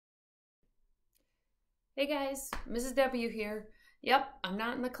Hey guys, Mrs. W here. Yep, I'm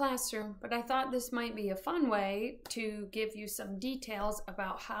not in the classroom, but I thought this might be a fun way to give you some details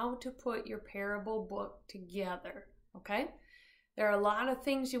about how to put your parable book together, okay? There are a lot of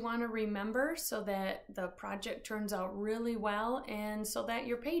things you want to remember so that the project turns out really well and so that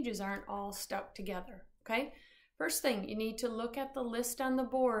your pages aren't all stuck together, okay? First thing, you need to look at the list on the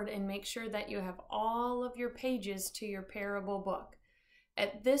board and make sure that you have all of your pages to your parable book.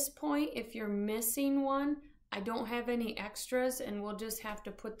 At this point, if you're missing one, I don't have any extras and we'll just have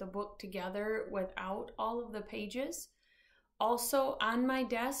to put the book together without all of the pages. Also, on my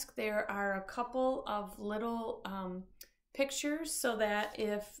desk, there are a couple of little pictures so that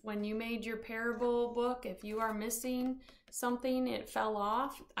when you made your parable book, if you are missing something, it fell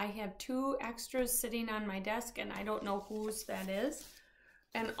off. I have 2 extras sitting on my desk and I don't know whose that is.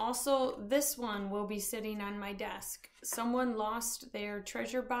 And also this one will be sitting on my desk. Someone lost their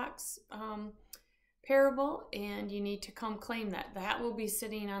treasure box parable and you need to come claim that. That will be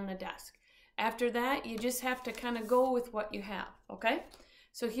sitting on the desk. After that, you just have to kind of go with what you have, okay?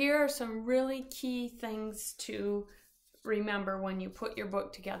 So here are some really key things to remember when you put your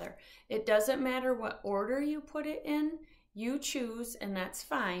book together. It doesn't matter what order you put it in, you choose and that's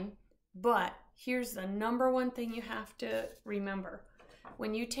fine, but here's the #1 thing you have to remember.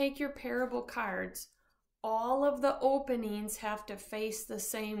 When you take your parable cards, all of the openings have to face the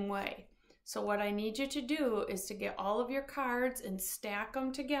same way. So what I need you to do is to get all of your cards and stack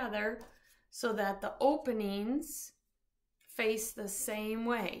them together so that the openings face the same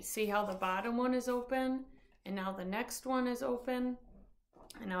way. See how the bottom one is open and now the next one is open,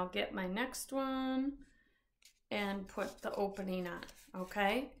 and I'll get my next one and put the opening on,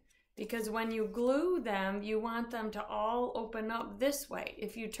 okay? Because when you glue them, you want them to all open up this way.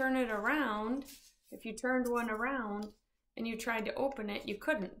 If you turn it around, if you turned one around and you tried to open it, you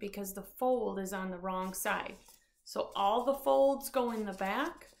couldn't because the fold is on the wrong side. So all the folds go in the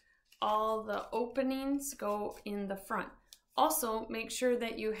back, all the openings go in the front. Also, make sure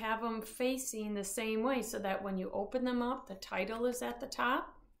that you have them facing the same way so that when you open them up, the title is at the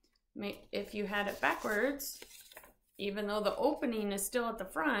top. If you had it backwards, even though the opening is still at the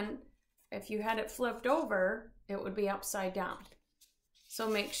front, if you had it flipped over, it would be upside down. So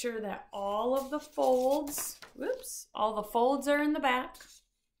make sure that all of the folds, all the folds are in the back.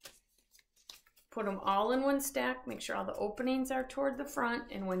 Put them all in one stack. Make sure all the openings are toward the front.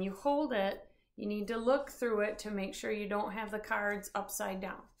 And when you hold it, you need to look through it to make sure you don't have the cards upside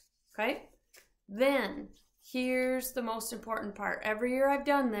down, okay? Then, here's the most important part. Every year I've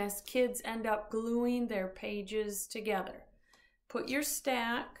done this, kids end up gluing their pages together. Put your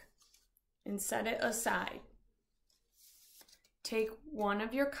stack and set it aside. Take one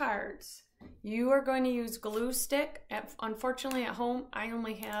of your cards. You are going to use glue stick. Unfortunately at home, I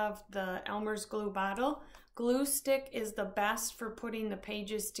only have the Elmer's glue bottle. Glue stick is the best for putting the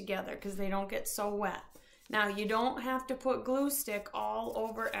pages together because they don't get so wet. Now you don't have to put glue stick all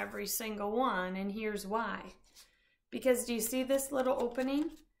over every single one, and here's why. Because do you see this little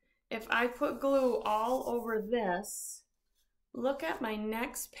opening? If I put glue all over this, look at my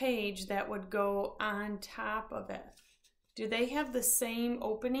next page that would go on top of it. Do they have the same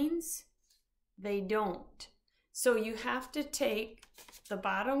openings? They don't. So you have to take the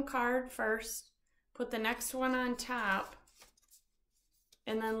bottom card first, put the next one on top,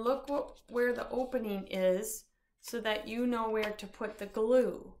 and then look where the opening is so that you know where to put the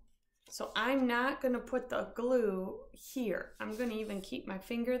glue. So I'm not going to put the glue here. I'm going to even keep my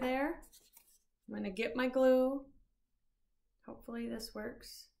finger there. I'm going to get my glue. Hopefully this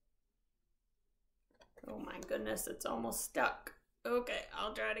works. Oh my goodness, it's almost stuck. Okay,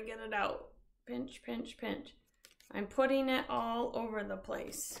 I'll try to get it out. Pinch, pinch, pinch. I'm putting it all over the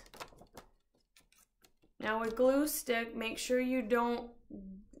place. Now with glue stick, make sure you don't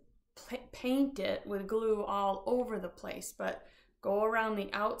paint it with glue all over the place, but go around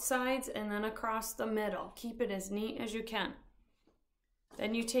the outsides and then across the middle. Keep it as neat as you can.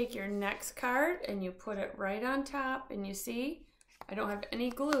 Then you take your next card and you put it right on top, and you see I don't have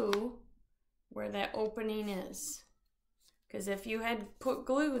any glue where that opening is. Because if you had put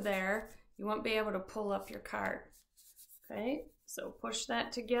glue there, you won't be able to pull up your card. Okay, so push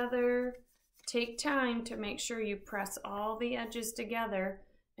that together. Take time to make sure you press all the edges together,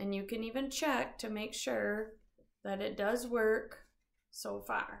 and you can even check to make sure that it does work so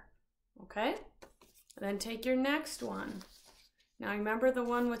far. Okay, then take your next one. Now remember the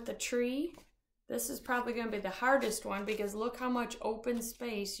one with the tree? This is probably going to be the hardest one because look how much open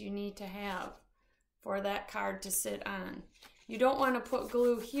space you need to have for that card to sit on. You don't want to put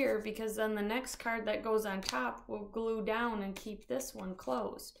glue here because then the next card that goes on top will glue down and keep this one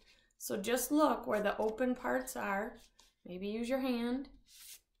closed. So just look where the open parts are. Maybe use your hand.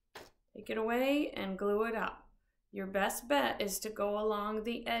 Take it away and glue it up. Your best bet is to go along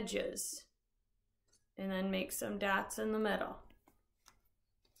the edges and then make some dots in the middle.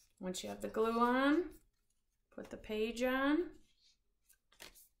 Once you have the glue on, put the page on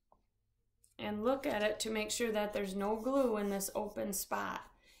and look at it to make sure that there's no glue in this open spot.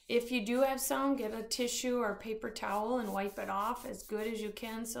 If you do have some, get a tissue or paper towel and wipe it off as good as you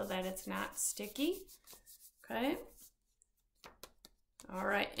can so that it's not sticky. Okay. All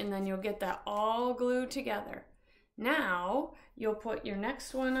right, and then you'll get that all glued together. Now you'll put your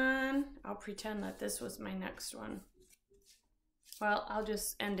next one on. I'll pretend that this was my next one. Well, I'll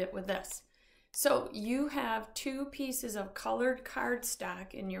just end it with this. So you have 2 pieces of colored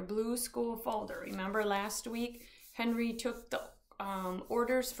cardstock in your blue school folder. Remember last week, Henry took the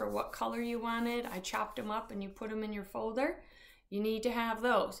orders for what color you wanted. I chopped them up and you put them in your folder. You need to have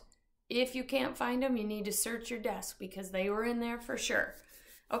those. If you can't find them, you need to search your desk because they were in there for sure.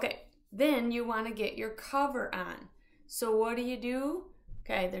 Okay, then you want to get your cover on. So what do?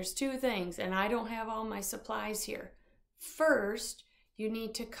 Okay, there's 2 things, and I don't have all my supplies here. First, you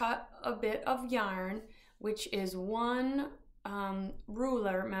need to cut a bit of yarn, which is 1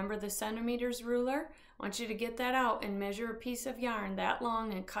 ruler. Remember the centimeters ruler? I want you to get that out and measure a piece of yarn that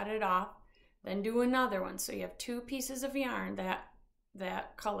long and cut it off. Then do another one. So you have 2 pieces of yarn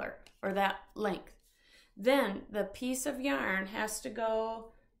that color or that length. Then the piece of yarn has to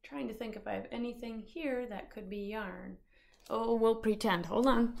go, trying to think if I have anything here that could be yarn. Oh, we'll pretend. Hold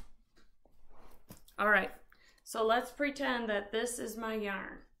on. All right. So let's pretend that this is my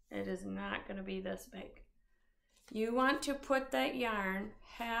yarn. It is not going to be this big. You want to put that yarn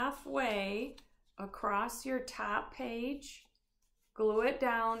halfway across your top page, glue it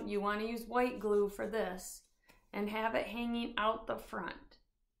down. You want to use white glue for this and have it hanging out the front.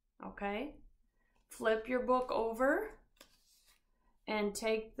 Okay? Flip your book over and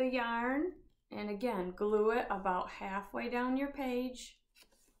take the yarn and again glue it about halfway down your page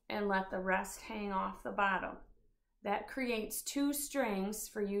and let the rest hang off the bottom. That creates 2 strings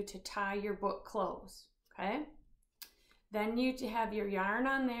for you to tie your book close. Okay? Then you have your yarn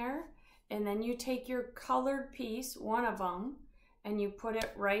on there, and then you take your colored piece, one of them, and you put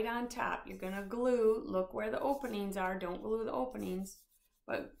it right on top. You're going to glue, look where the openings are, don't glue the openings,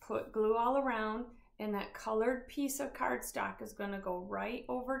 but put glue all around, and that colored piece of cardstock is going to go right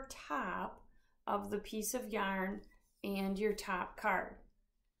over top of the piece of yarn and your top card.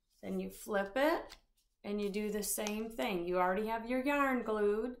 Then you flip it, and you do the same thing. You already have your yarn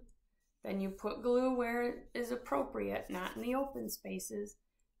glued. Then you put glue where it is appropriate, not in the open spaces,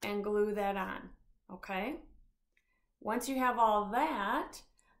 and glue that on, okay? Once you have all that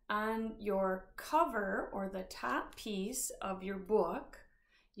on your cover or the top piece of your book,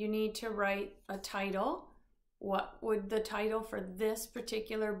 you need to write a title. What would the title for this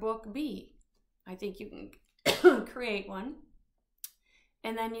particular book be? I think you can create one.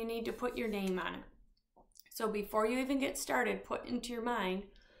 And then you need to put your name on it. So before you even get started, put into your mind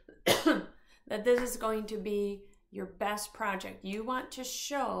that this is going to be your best project. You want to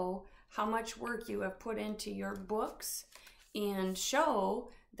show how much work you have put into your books and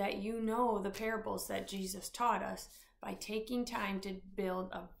show that you know the parables that Jesus taught us by taking time to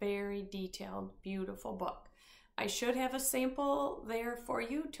build a very detailed, beautiful book. I should have a sample there for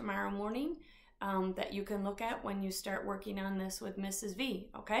you tomorrow morning that you can look at when you start working on this with Mrs. V,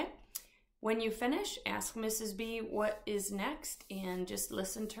 okay? When you finish, ask Mrs. B what is next and just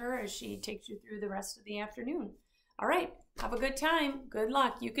listen to her as she takes you through the rest of the afternoon. All right, have a good time. Good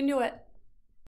luck. You can do it.